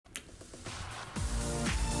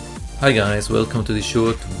Hi guys, welcome to the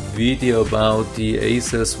short video about the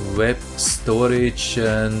ASUS WebStorage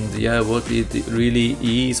and what it really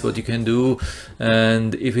is, what you can do,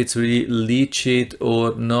 and if it's really legit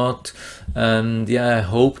or not. And I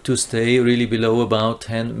hope to stay really below about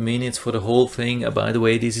 10 minutes for the whole thing. By the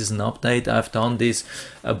way, this is an update. I've done this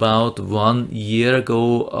about 1 year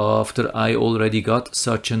ago after I already got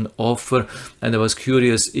such an offer, and I was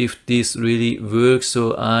curious if this really works,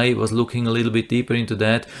 so I was looking a little bit deeper into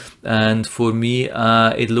that. And for me,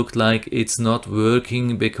 it looked like it's not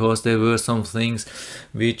working because there were some things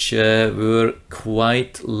which were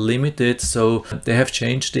quite limited. So they have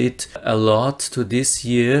changed it a lot to this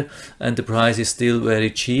year, and the price is still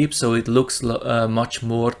very cheap, so it looks much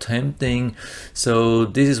more tempting. So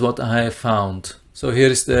this is what I have found. So here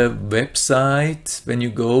is the website. When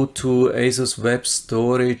you go to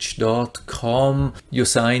asuswebstorage.com, you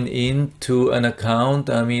sign in to an account.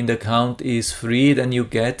 I mean, the account is free. Then you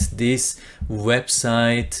get this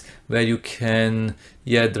website where you can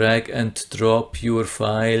drag and drop your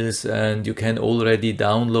files, and you can already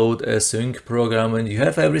download a sync program, and you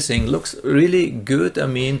have everything. Looks really good. I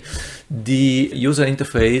mean, the user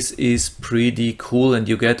interface is pretty cool, and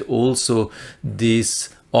you get also this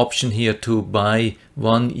option here to buy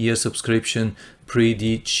 1 year subscription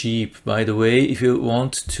pretty cheap. By the way, if you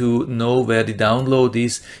want to know where the download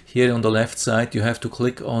is, here on the left side you have to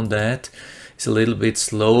click on that. It's a little bit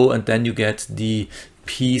slow, and then you get the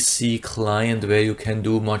PC client where you can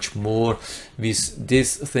do much more with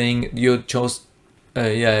this thing. You just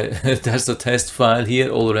there's a test file here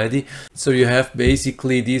already. So you have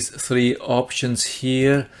basically these three options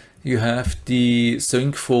here. You have the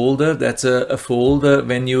sync folder. That's a folder.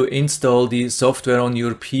 When you install the software on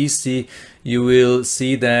your PC, you will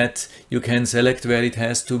see that you can select where it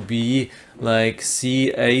has to be, like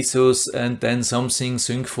C ASUS and then something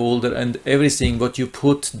sync folder, and everything what you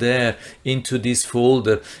put there into this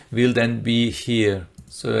folder will then be here.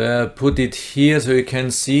 So I put it here so you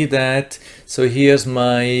can see that. So here's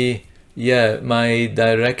my my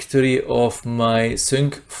directory of my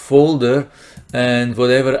sync folder, and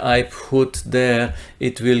whatever I put there,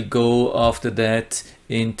 it will go after that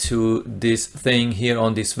into this thing here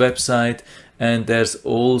on this website. And there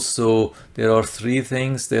are three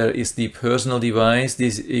things. There is the personal device.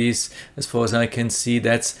 This is, as far as I can see,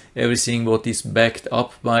 that's everything what is backed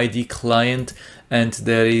up by the client. And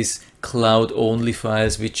there is cloud only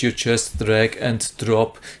files which you just drag and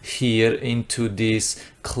drop here into this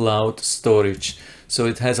cloud storage. So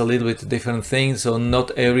it has a little bit different things, so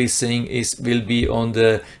not everything will be on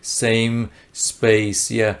the same space.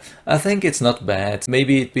 I think it's not bad.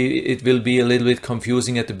 Maybe it will be a little bit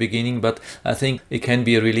confusing at the beginning, but I think it can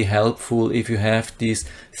be really helpful if you have these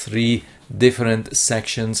three different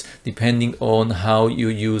sections depending on how you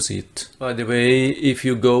use it. By the way, if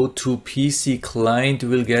you go to PC client, you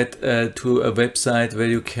will get to a website where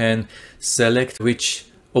you can select which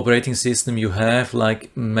operating system you have, like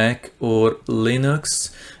Mac or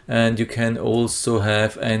Linux, and you can also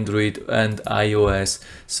have Android and iOS,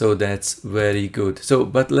 so that's very good. So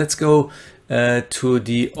but let's go to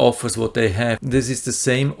the offers what they have. This is the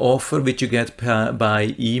same offer which you get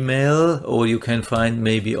by email, or you can find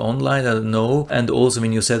maybe online, I don't know. And also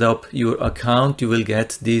when you set up your account, you will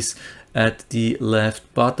get this at the left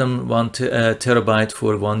bottom, 1 terabyte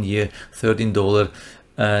for 1 year,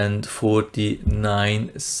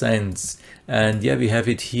 $13.49. And we have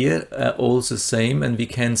it here also same, and we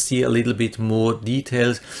can see a little bit more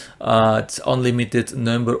details. It's unlimited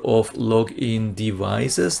number of login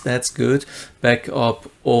devices. That's good.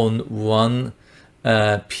 Backup on one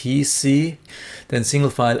PC. Then single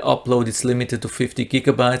file upload, it's limited to 50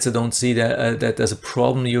 gigabytes. I don't see that as a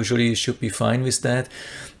problem. Usually you should be fine with that.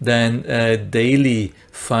 Then daily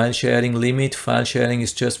file sharing limit. File sharing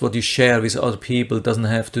is just what you share with other people. It doesn't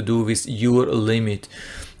have to do with your limit.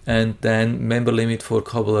 And then member limit for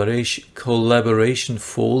collaboration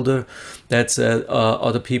folder. That's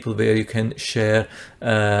other people where you can share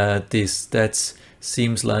this. That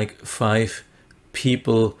seems like 5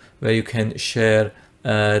 people where you can share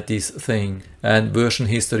this thing. And version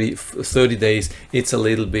history 30 days. It's a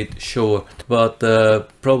little bit short, but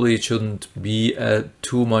probably it shouldn't be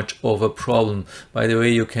too much of a problem. By the way,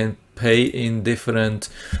 you can pay in different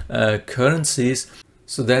currencies.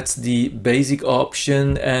 So that's the basic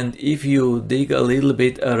option, and if you dig a little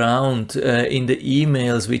bit around in the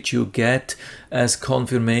emails which you get as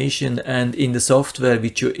confirmation and in the software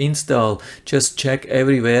which you install, just check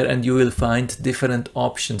everywhere and you will find different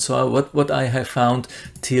options. So what I have found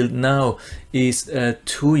till now is a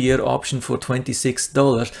 2-year option for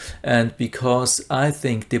 $26, and because I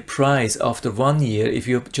think the price after 1 year, if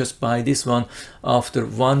you just buy this one, after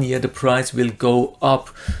 1 year the price will go up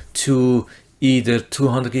to either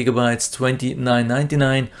 200 gigabytes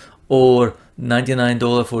 $29.99 or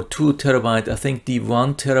 $99 for 2 terabyte. I think the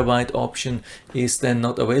 1 terabyte option is then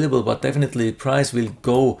not available, but definitely the price will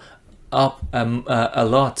go up a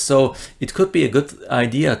lot. So it could be a good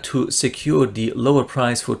idea to secure the lower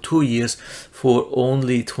price for 2 years for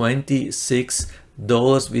only $26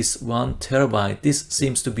 with 1 terabyte. This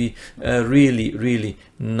seems to be a really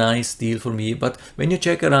nice deal for me. But when you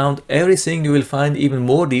check around everything, you will find even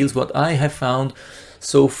more deals. What I have found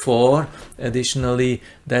so far, additionally,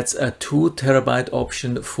 that's a 2 terabyte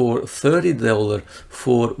option for $30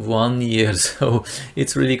 for 1 year. So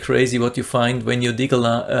it's really crazy what you find when you dig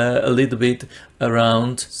a little bit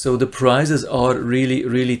around. So the prices are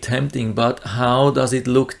really tempting, but how does it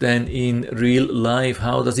look then in real life?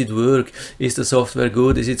 How does it work? Is the software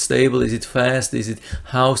good? Is it stable? Is it fast?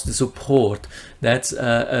 How's the support? That's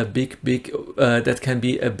a big that can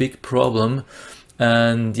be a big problem.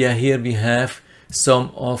 And yeah, here we have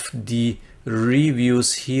some of the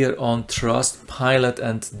reviews here on Trustpilot,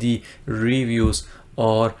 and the reviews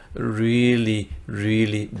are really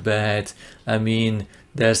bad. I mean,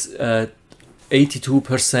 there's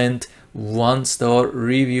 82% 1-star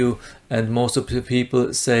review, and most of the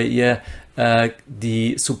people say, yeah,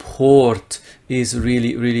 the support is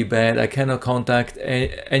really bad. I cannot contact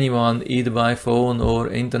anyone either by phone or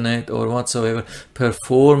internet or whatsoever.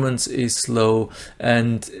 Performance is slow,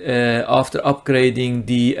 and after upgrading,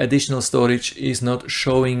 the additional storage is not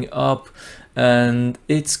showing up, and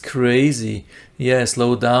it's crazy. Yeah,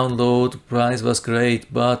 slow download, price was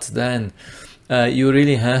great, but then you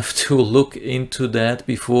really have to look into that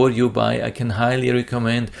before you buy. I can highly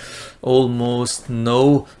recommend. Almost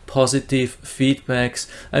no positive feedbacks.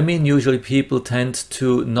 I mean, usually people tend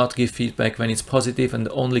to not give feedback when it's positive and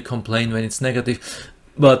only complain when it's negative,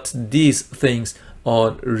 but these things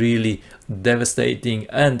are really devastating.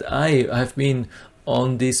 And I have been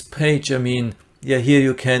on this page. I mean, yeah, here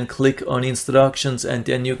you can click on instructions and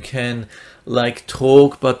then you can like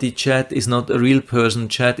talk, but the chat is not a real person.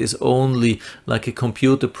 Chat is only like a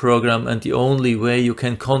computer program, and the only way you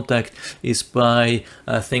can contact is by,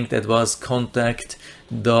 I think that was contact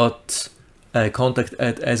at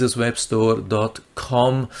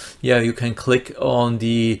asuswebstore.com. Yeah, you can click on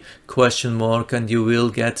the question mark and you will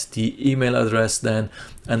get the email address then,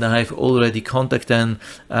 and I have already contacted them.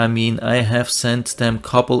 I mean, I have sent them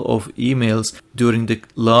couple of emails during the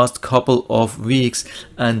last couple of weeks,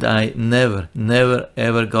 and I never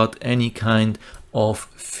ever got any kind of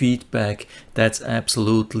feedback. That's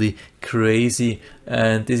absolutely crazy,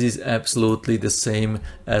 and this is absolutely the same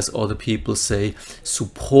as other people say.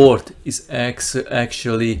 Support is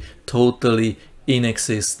actually totally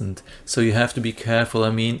inexistent, so you have to be careful. I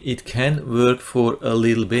mean, it can work for a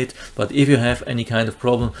little bit, but if you have any kind of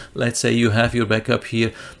problem, let's say you have your backup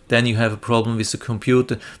here, then you have a problem with the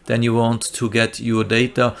computer, then you want to get your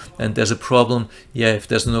data and there's a problem. Yeah, if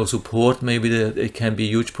there's no support, maybe it can be a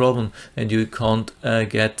huge problem and you can't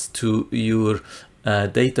get to your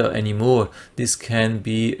data anymore. This can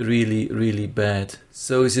be really bad.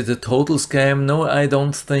 So is it a total scam? No, I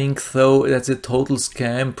don't think so. That's a total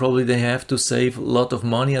scam. Probably they have to save a lot of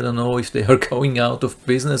money. I don't know if they are going out of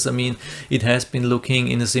business. I mean, it has been looking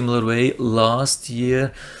in a similar way last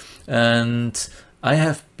year, and I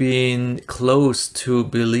have been close to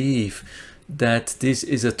believe that this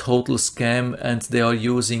is a total scam and they are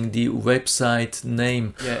using the website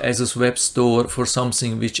name ASUS Web Store for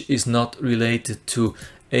something which is not related to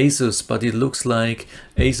ASUS, but it looks like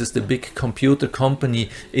ASUS, the big computer company,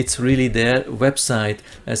 it's really their website.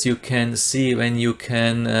 As you can see, when you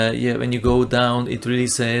can when you go down, it really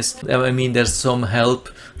says, I mean, there's some help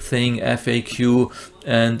thing, FAQ,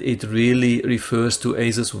 and it really refers to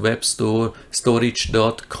ASUS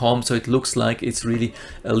WebStorage.com. So it looks like it's really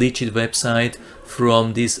a legit website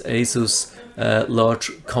from this ASUS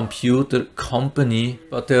large computer company,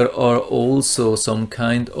 but there are also some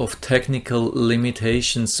kind of technical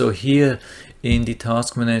limitations. So here in the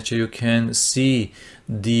task manager you can see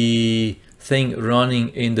the thing running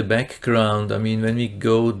in the background. I mean, when we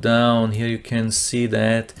go down here you can see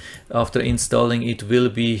that after installing it will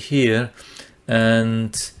be here,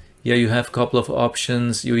 and yeah, you have a couple of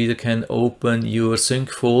options. You either can open your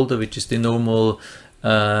sync folder, which is the normal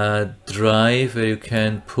drive where you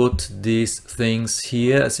can put these things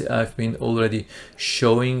here, as I've been already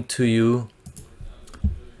showing to you.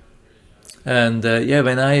 And yeah,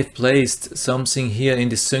 when I've placed something here in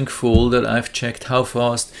the sync folder, I've checked how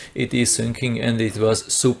fast it is syncing, and it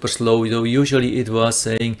was super slow. So usually it was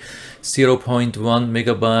saying 0.1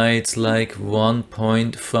 megabytes, like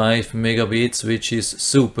 1.5 megabits, which is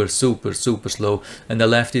super slow. And I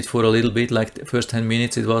left it for a little bit, like the first 10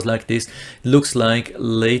 minutes it was like this. It looks like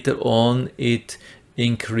later on it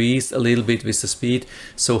increased a little bit with the speed.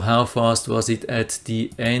 So how fast was it at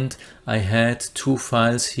the end? I had two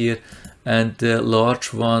files here, and the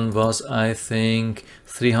large one was, I think,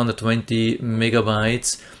 320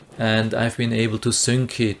 megabytes, and I've been able to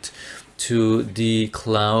sync it to the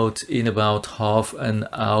cloud in about half an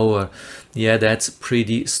hour. Yeah, that's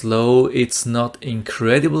pretty slow. It's not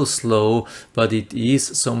incredible slow, but it is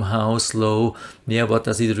somehow slow. Yeah, what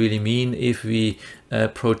does it really mean if we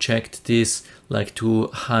project this like to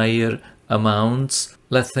higher amounts?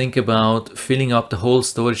 Let's think about filling up the whole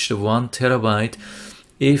storage to 1 terabyte.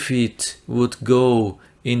 If it would go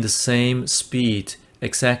in the same speed,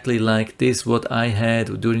 exactly like this, what I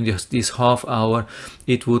had during this half hour,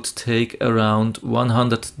 it would take around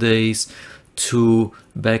 100 days to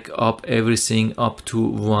back up everything up to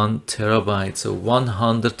 1 terabyte. So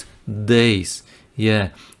 100 days. Yeah,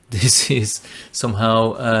 this is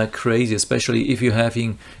somehow crazy, especially if you're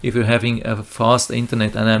having a fast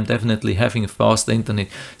internet, and I'm definitely having a fast internet.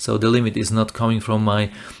 So the limit is not coming from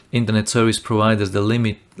my internet service providers. The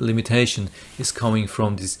limitation is coming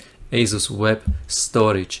from this ASUS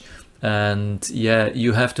WebStorage. And yeah,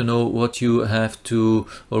 you have to know what you have to,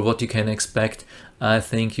 or what you can expect. I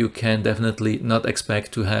think you can definitely not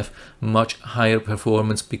expect to have much higher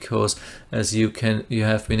performance, because as you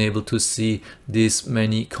have been able to see this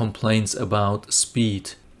many complaints about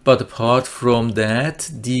speed. But apart from that,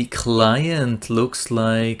 the client looks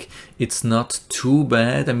like it's not too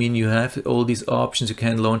bad. I mean, you have all these options. You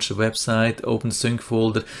can launch the website, open the sync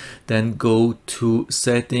folder, then go to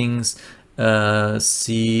settings,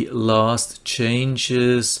 see last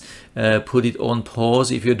changes, put it on pause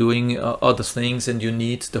if you're doing other things and you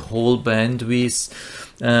need the whole bandwidth.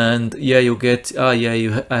 And yeah, you get I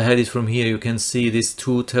had it from here. You can see this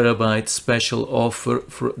 2 terabyte special offer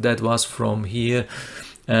that was from here,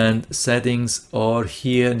 and settings are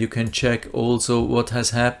here, and you can check also what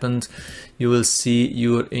has happened. You will see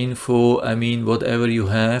your info, I mean whatever you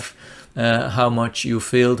have, how much you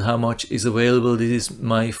filled, how much is available. This is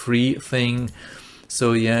my free thing.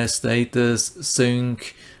 So yeah, status,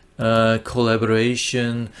 sync,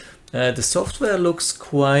 collaboration. The software looks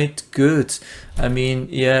quite good. I mean,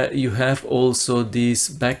 yeah, you have also this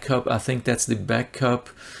backup. I think that's the backup.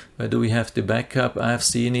 Where do we have the backup? I've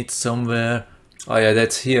seen it somewhere. Oh yeah,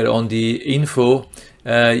 that's here on the info.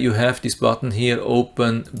 You have this button here,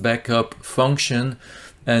 open backup function,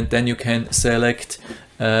 and then you can select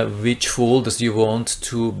which folders you want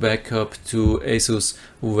to back up to ASUS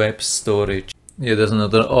WebStorage. Yeah, there's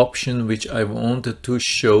another option which I wanted to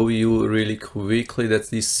show you really quickly. That's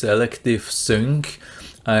the Selective Sync.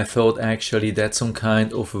 I thought actually that's some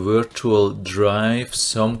kind of virtual drive,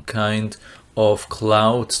 some kind of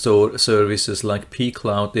cloud services like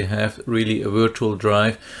pCloud. They have really a virtual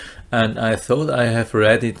drive, and I thought I have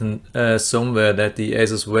read it somewhere that the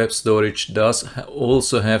ASUS WebStorage does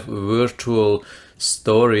also have virtual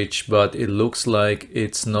storage, but it looks like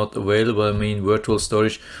it's not available. I mean, virtual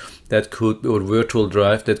storage that could, or virtual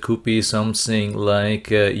drive, that could be something like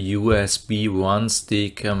a USB 1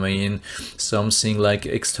 stick. I mean, something like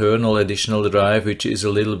external additional drive, which is a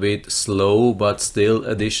little bit slow, but still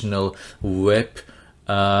additional web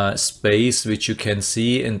space which you can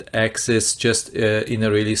see and access just in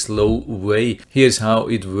a really slow way. Here's how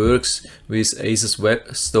it works with ASUS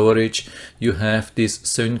WebStorage. You have this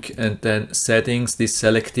sync and then settings, this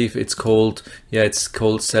selective, it's called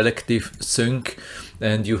Selective Sync.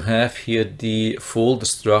 And you have here the folder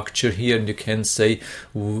structure here, and you can say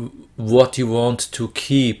what you want to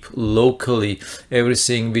keep locally.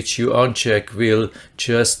 Everything which you uncheck will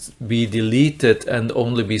just be deleted and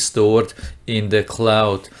only be stored in the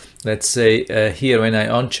cloud. Let's say here, when I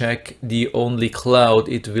uncheck the only cloud,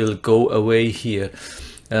 it will go away here.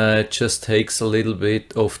 It just takes a little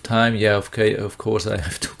bit of time. Yeah, okay, of course I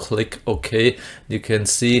have to click OK. You can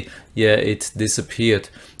see, yeah, it disappeared.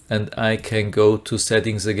 And I can go to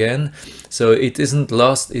settings again. So it isn't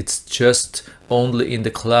lost, it's just only in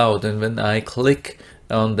the cloud. And when I click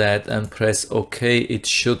on that and press OK, it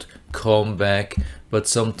should come back. But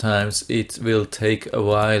sometimes it will take a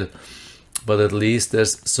while. But at least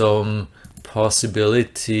there's some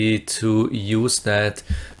possibility to use that.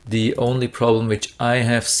 The only problem which I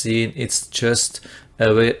have seen, it's just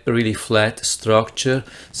a really flat structure,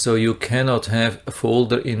 so you cannot have a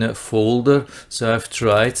folder in a folder. So I've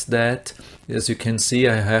tried that. As you can see,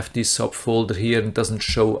 I have this subfolder here and it doesn't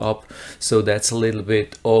show up, so that's a little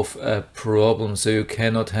bit of a problem. So you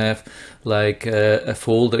cannot have like a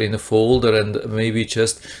folder in a folder and maybe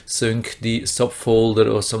just sync the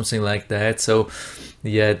subfolder or something like that. So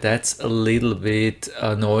yeah, that's a little bit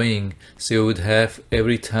annoying. So you would have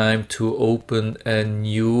every time to open a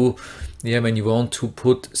new, when you want to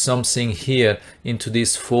put something here into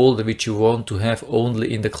this folder which you want to have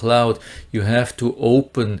only in the cloud, you have to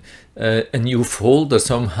open a new folder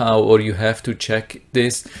somehow, or you have to check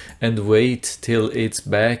this and wait till it's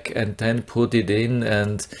back and then put it in.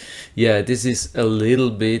 And yeah, this is a little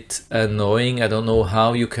bit annoying. I don't know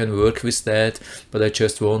how you can work with that, but I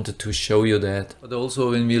just wanted to show you that. But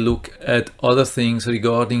also when we look at other things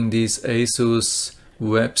regarding this ASUS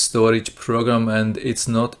WebStorage program, and it's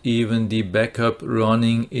not even the backup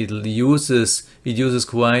running, it uses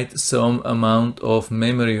quite some amount of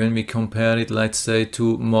memory. When we compare it, let's say,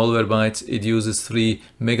 to Malwarebytes, it uses 3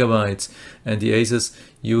 megabytes and the ASUS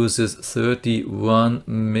uses 31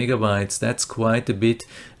 megabytes. That's quite a bit,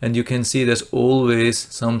 and you can see there's always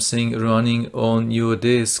something running on your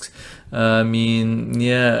disks. I mean,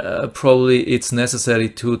 yeah, probably it's necessary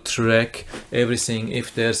to track everything.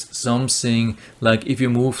 If there's something, like if you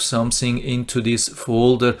move something into this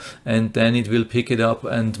folder and then it will pick it up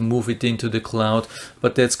and move it into the cloud,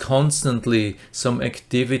 but there's constantly some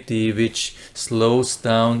activity which slows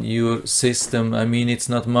down your system. I mean, it's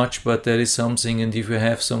not much, but there is something, and if you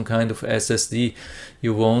have some kind of SSD,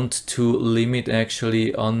 you want to limit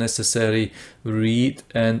actually unnecessary read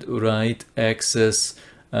and write access.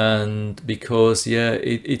 And because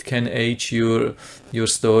it can age your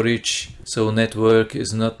storage, so network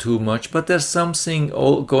is not too much, but there's something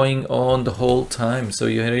all going on the whole time, so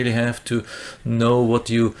you really have to know what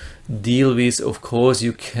you deal with. Of course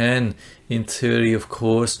you can, in theory, of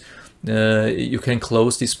course, you can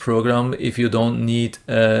close this program if you don't need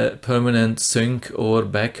a permanent sync or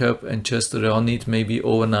backup and just run it maybe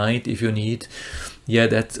overnight if you need. Yeah,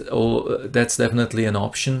 that's definitely an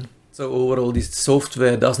option. So overall, this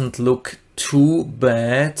software doesn't look too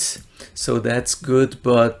bad, so that's good,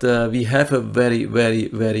 but we have a very, very,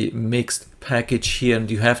 very mixed package here, and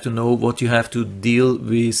you have to know what you have to deal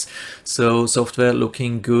with. So software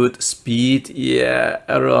looking good, speed, yeah,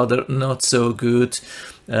 rather not so good.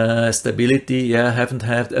 Stability, yeah, haven't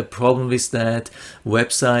had a problem with that.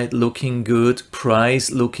 Website looking good, price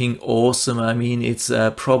looking awesome. I mean, it's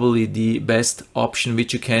probably the best option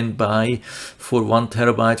which you can buy for 1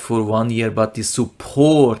 terabyte for 1 year, but the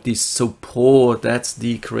support, that's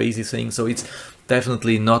the crazy thing. So it's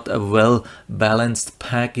definitely not a well balanced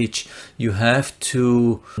package. You have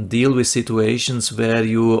to deal with situations where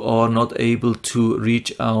you are not able to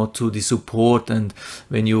reach out to the support, and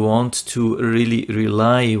when you want to really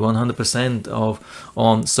rely 100%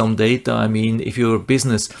 on some data. I mean, if your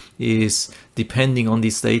business is depending on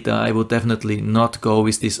this data, I would definitely not go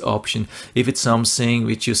with this option. If it's something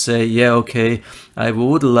which you say, yeah, okay, I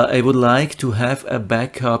would like to have a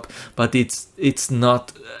backup, but it's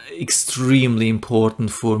not extremely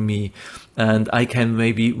important for me, and I can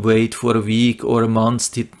maybe wait for a week or a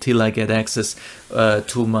month till I get access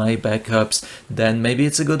to my backups, then maybe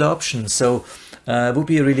it's a good option. So it would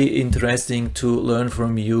be really interesting to learn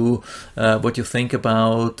from you what you think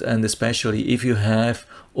about, and especially if you have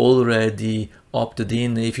already opted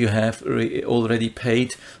in, if you have already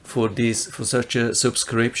paid for such a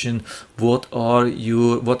subscription, what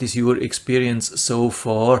is your experience so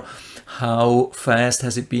far? How fast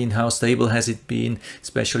has it been? How stable has it been,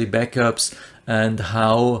 especially backups? And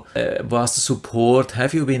how was the support?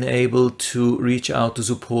 Have you been able to reach out to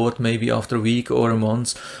support maybe after a week or a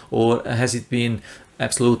month, or has it been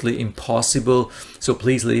absolutely impossible? So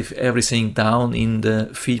please leave everything down in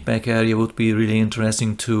the feedback area. It would be really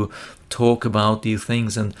interesting to talk about these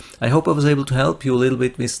things, and I hope I was able to help you a little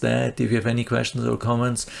bit with that. If you have any questions or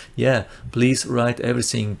comments, yeah, please write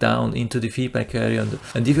everything down into the feedback area,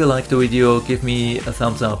 and if you liked the video, give me a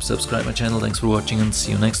thumbs up, subscribe my channel. Thanks for watching, and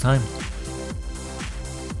see you next time.